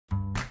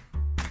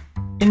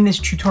In this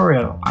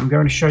tutorial, I'm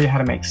going to show you how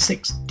to make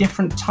 6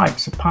 different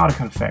types of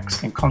particle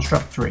effects in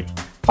Construct 3.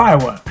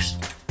 Fireworks,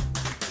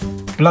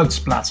 blood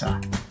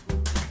splatter,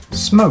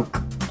 smoke,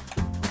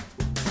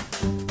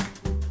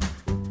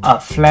 a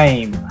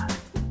flame,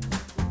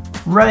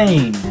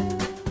 rain,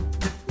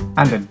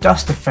 and a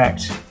dust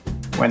effect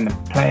when the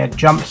player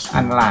jumps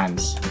and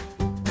lands.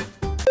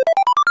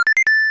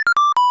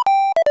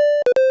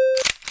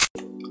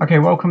 Okay,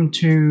 welcome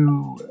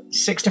to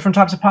 6 different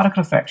types of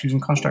particle effects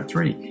using Construct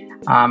 3.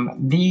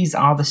 These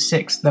are the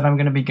 6 that I'm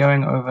going to be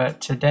going over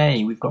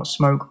today. We've got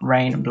smoke,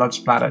 rain, blood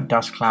splatter,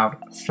 dust cloud,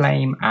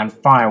 flame, and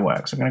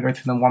fireworks. I'm going to go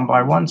through them one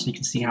by one so you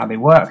can see how they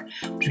work.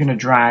 I'm just going to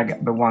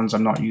drag the ones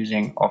I'm not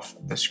using off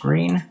the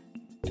screen.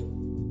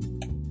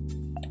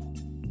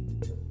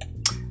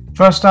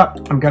 First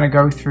up, I'm going to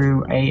go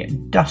through a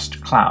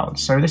dust cloud.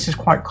 So this is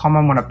quite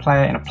common when a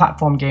player in a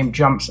platform game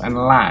jumps and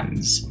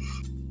lands.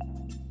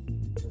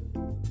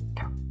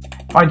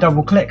 If I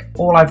double click,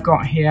 all I've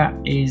got here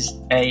is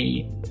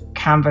a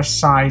canvas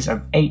size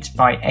of 8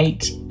 by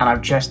 8, and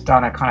I've just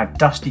done a kind of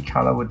dusty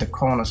color with the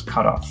corners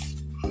cut off.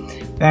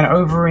 Then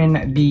over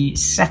in the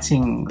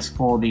settings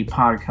for the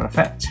particle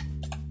effect,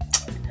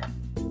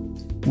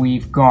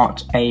 we've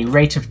got a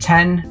rate of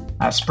 10,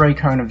 a spray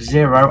cone of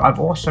 0. I've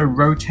also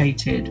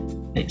rotated,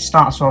 it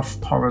starts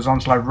off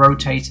horizontal, I've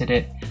rotated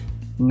it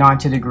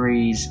 90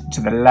 degrees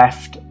to the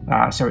left,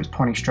 so it's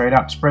pointing straight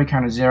up. Spray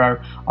cone of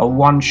 0, a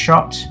one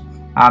shot.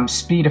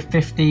 Speed of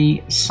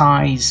 50,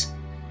 size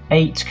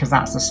 8 because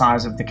that's the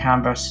size of the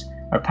canvas,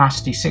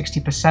 opacity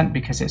 60%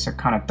 because it's a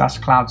kind of dust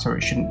cloud so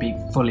it shouldn't be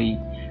fully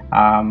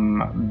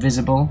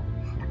visible.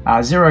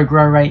 0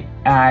 grow rate,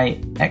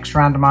 X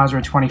randomizer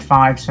of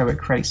 25 so it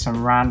creates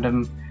some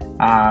random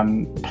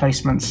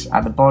placements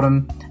at the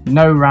bottom.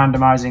 No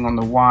randomizing on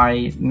the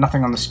Y,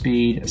 nothing on the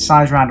speed.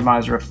 Size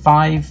randomizer of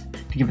 5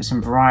 to give it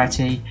some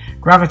variety.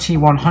 Gravity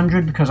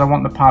 100 because I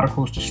want the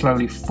particles to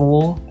slowly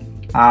fall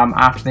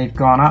after they've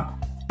gone up.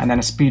 And then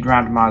a speed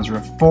randomizer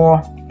of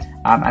 4,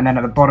 and then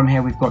at the bottom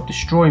here we've got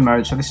destroy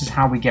mode, so this is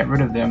how we get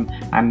rid of them,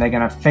 and they're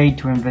going to fade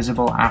to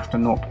invisible after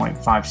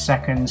 0.5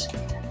 seconds,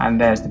 and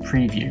there's the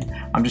preview.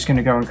 I'm just going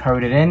to go and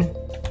code it in.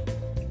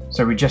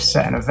 So we just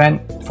set an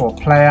event for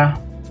player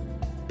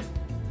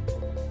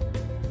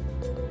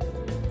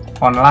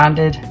on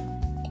landed,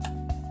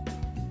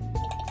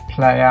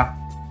 player,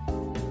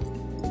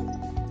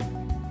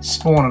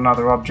 spawn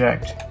another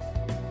object,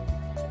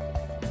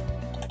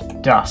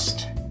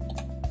 dust.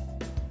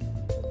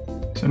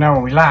 So now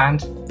when we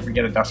land, we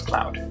get a dust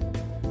cloud.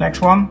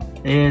 Next one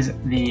is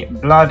the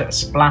blood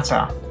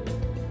splatter.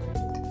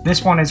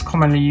 This one is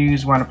commonly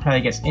used when a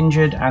player gets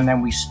injured and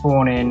then we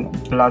spawn in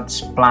blood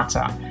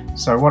splatter.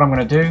 So what I'm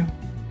going to do,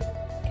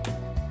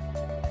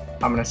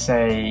 I'm going to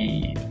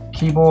say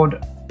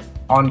keyboard,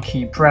 on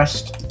key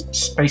pressed,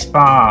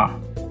 spacebar.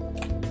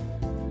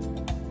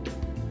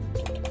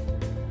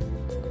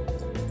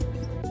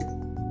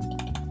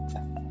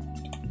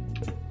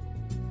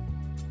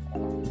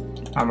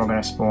 And we're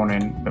going to spawn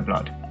in the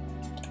blood.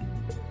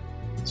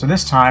 So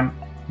this time,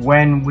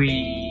 when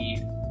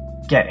we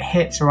get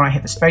hit, so when I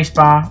hit the space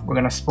bar, we're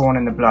going to spawn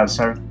in the blood.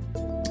 So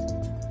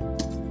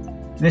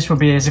this would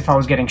be as if I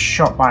was getting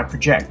shot by a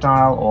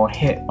projectile or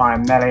hit by a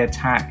melee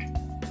attack.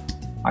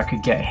 I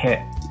could get hit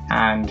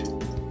and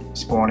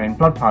spawn in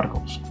blood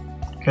particles.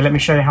 Okay, let me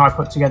show you how I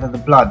put together the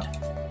blood.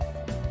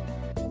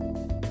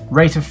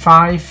 Rate of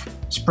 5.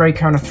 Spray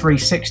cone of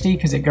 360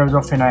 because it goes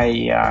off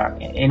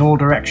in all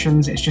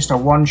directions. It's just a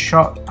one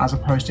shot as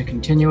opposed to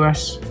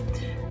continuous.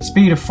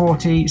 Speed of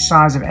 40,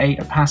 size of 8,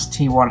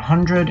 opacity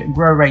 100,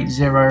 grow rate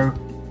 0,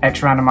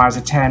 X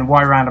randomizer 10,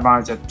 Y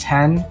randomizer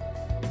 10,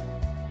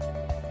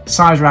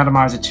 size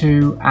randomizer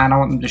 2, and I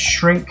want them to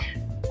shrink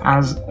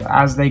as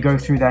they go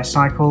through their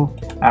cycle.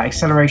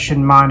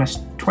 Acceleration minus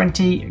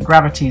 20,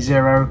 gravity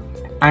 0,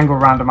 angle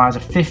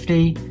randomizer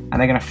 50, and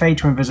they're going to fade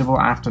to invisible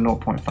after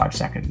 0.5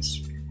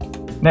 seconds.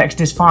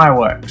 Next is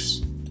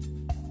fireworks.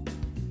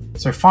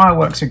 So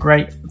fireworks are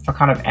great for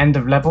kind of end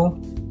of level.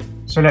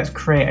 So let's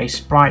create a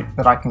sprite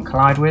that I can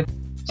collide with.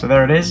 So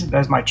there it is,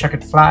 there's my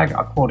checkered flag,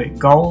 I've called it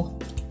goal.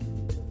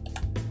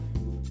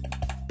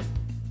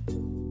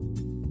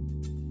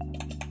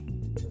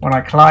 When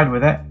I collide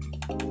with it,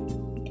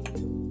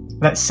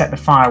 let's set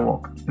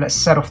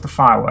off the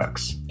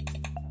fireworks.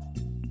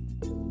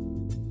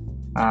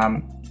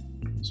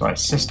 So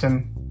it's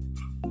system,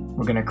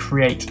 we're going to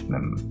create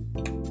them.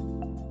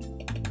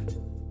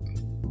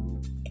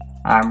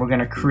 And we're going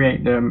to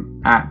create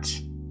them at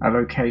a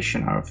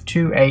location of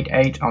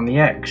 288 on the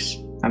X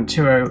and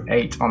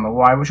 208 on the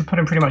Y, which we'll put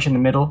them pretty much in the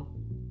middle.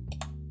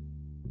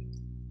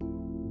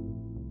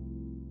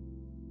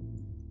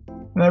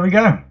 And there we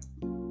go.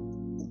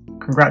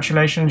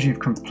 Congratulations,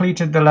 you've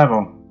completed the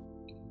level.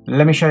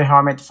 Let me show you how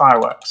I made the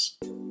fireworks.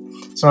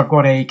 So I've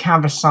got a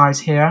canvas size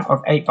here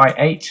of 8 by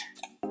 8,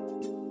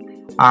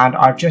 and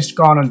I've just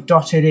gone and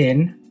dotted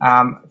in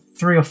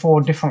 3 or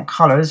 4 different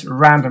colors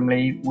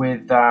randomly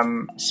with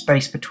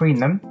space between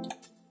them.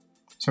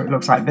 So it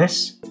looks like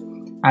this.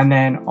 And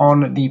then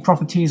on the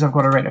properties, I've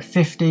got a rate of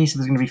 50, so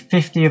there's going to be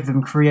 50 of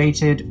them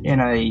created in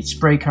a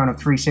spray cone of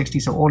 360,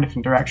 so all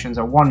different directions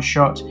are one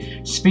shot.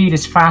 Speed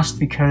is fast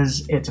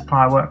because it's a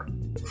firework.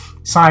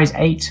 Size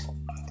 8,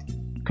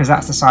 because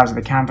that's the size of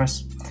the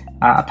canvas.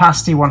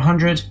 Opacity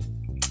 100,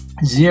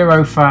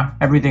 0 for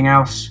everything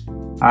else.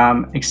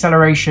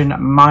 Acceleration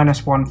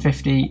minus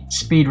 150,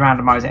 speed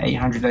randomizer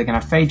 800. They're going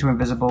to fade to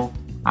invisible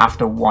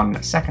after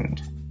 1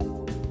 second.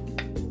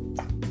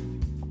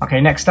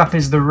 Okay, next up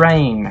is the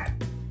rain.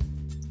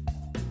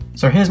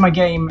 So here's my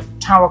game,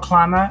 Tower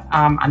Climber,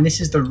 and this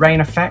is the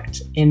rain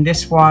effect. In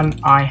this one,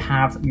 I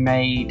have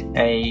made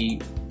a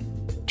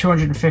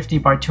 250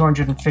 by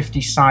 250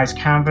 size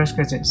canvas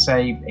because it's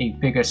a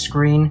bigger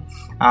screen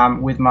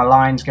with my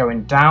lines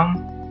going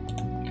down.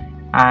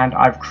 And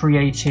I've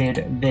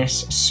created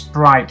this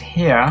sprite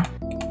here,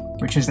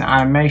 which is an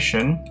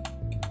animation,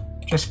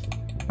 just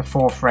the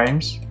 4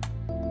 frames,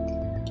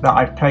 that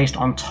I've placed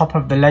on top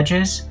of the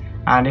ledges.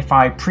 And if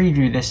I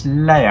preview this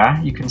layer,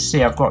 you can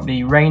see I've got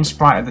the rain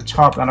sprite at the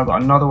top, and I've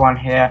got another one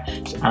here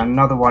and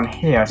another one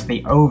here, so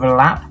they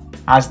overlap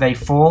as they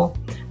fall.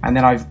 And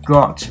then I've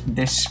got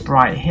this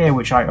sprite here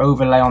which I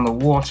overlay on the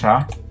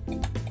water,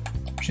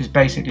 which is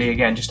basically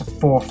again just a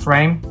 4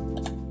 frame.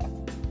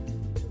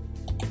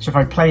 So if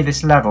I play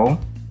this level,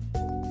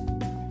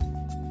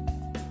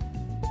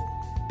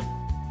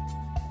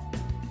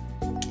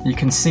 you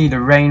can see the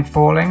rain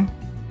falling,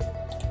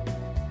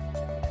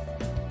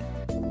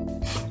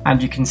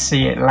 and you can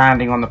see it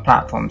landing on the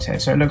platforms here,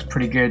 so it looks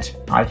pretty good,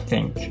 I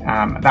think.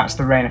 That's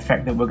the rain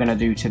effect that we're going to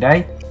do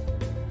today.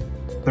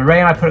 The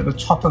rain I put at the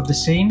top of the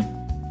scene,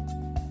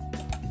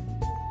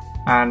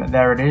 and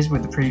there it is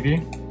with the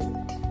preview.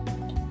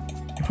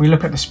 If we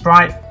look at the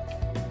sprite,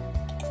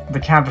 the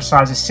canvas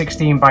size is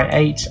 16 by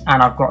 8,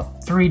 and I've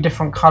got 3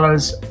 different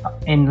colors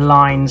in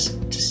lines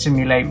to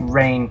simulate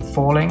rain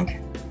falling.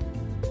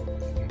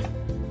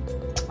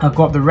 I've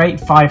got the rate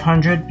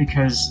 500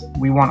 because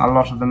we want a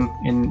lot of them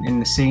in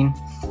the scene.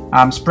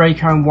 Spray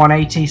cone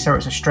 180, so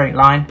it's a straight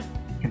line.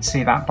 You can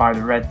see that by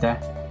the red there.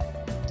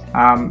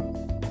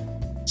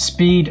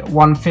 Speed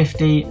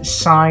 150,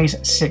 size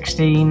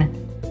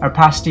 16,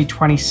 opacity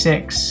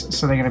 26,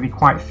 so they're going to be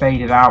quite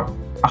faded out.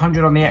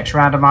 100 on the X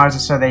randomizer,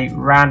 so they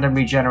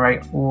randomly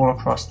generate all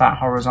across that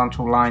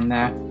horizontal line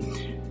there.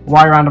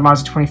 Y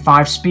randomizer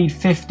 25, speed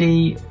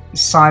 50,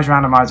 size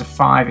randomizer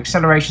 5,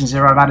 acceleration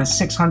 0. I've added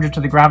 600 to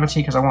the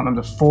gravity because I want them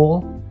to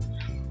fall.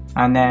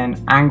 And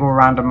then angle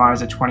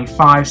randomizer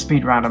 25,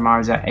 speed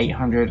randomizer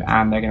 800,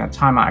 and they're going to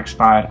timeout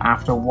expired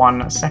after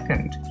 1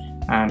 second.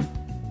 And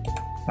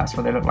that's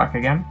what they look like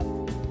again.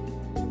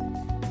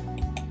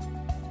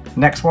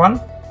 Next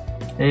one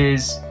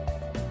is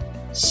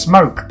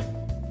smoke.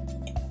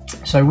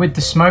 So with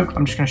the smoke,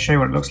 I'm just going to show you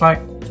what it looks like.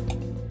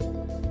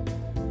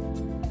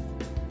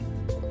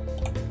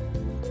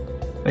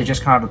 They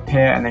just kind of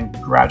appear and then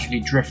gradually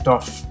drift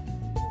off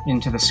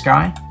into the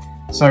sky.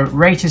 So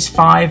rate is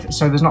 5,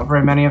 so there's not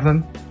very many of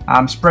them.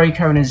 Spray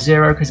cone is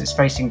 0 because it's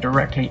facing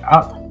directly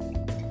up.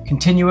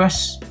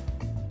 Continuous,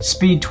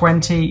 speed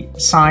 20,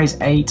 size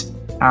 8,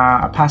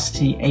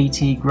 opacity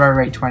 80, grow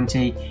rate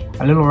 20,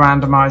 a little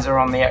randomizer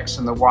on the X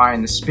and the Y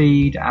and the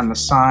speed and the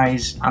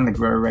size and the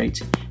grow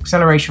rate.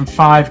 Acceleration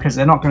 5 because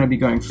they're not going to be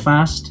going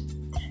fast.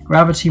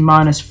 Gravity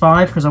minus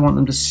 5 because I want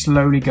them to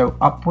slowly go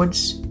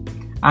upwards.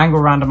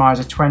 Angle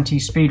randomizer 20,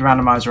 speed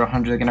randomizer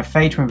 100. They're going to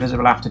fade to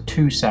invisible after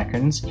 2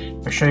 seconds.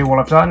 I'll show you what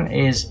I've done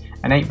is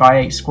an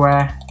 8x8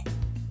 square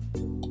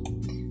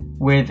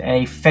with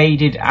a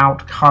faded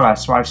out color.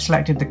 So I've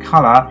selected the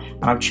color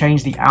and I've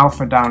changed the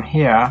alpha down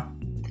here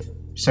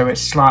so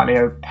it's slightly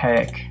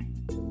opaque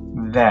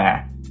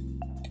there.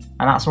 And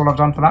that's all I've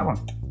done for that one.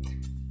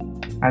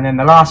 And then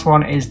the last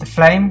one is the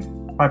flame.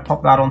 If I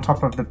pop that on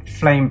top of the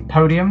flame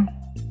podium,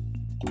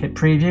 hit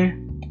preview,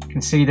 you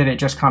can see that it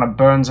just kind of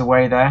burns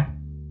away there.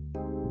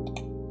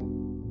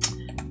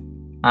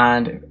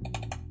 And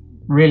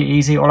really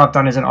easy, all I've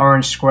done is an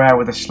orange square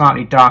with a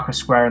slightly darker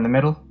square in the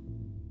middle.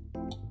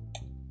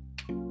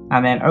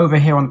 And then over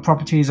here on the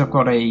properties, I've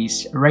got a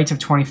rate of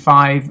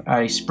 25,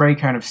 a spray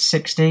cone of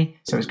 60,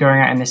 so it's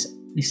going out in this,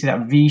 you see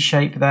that V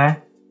shape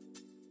there.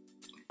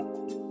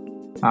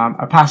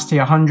 Opacity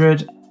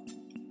 100,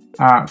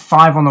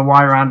 5 on the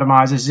Y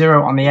randomizer,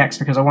 0 on the X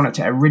because I want it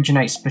to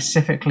originate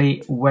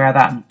specifically where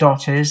that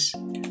dot is,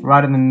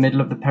 right in the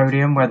middle of the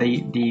podium where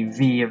the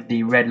V of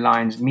the red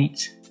lines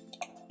meet.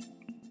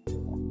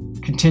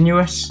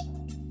 Continuous,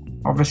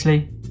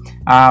 obviously.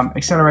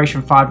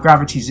 Acceleration 5,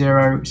 gravity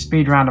 0,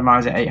 speed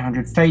randomizer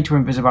 800, fade to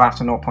invisible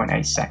after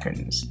 0.8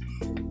 seconds.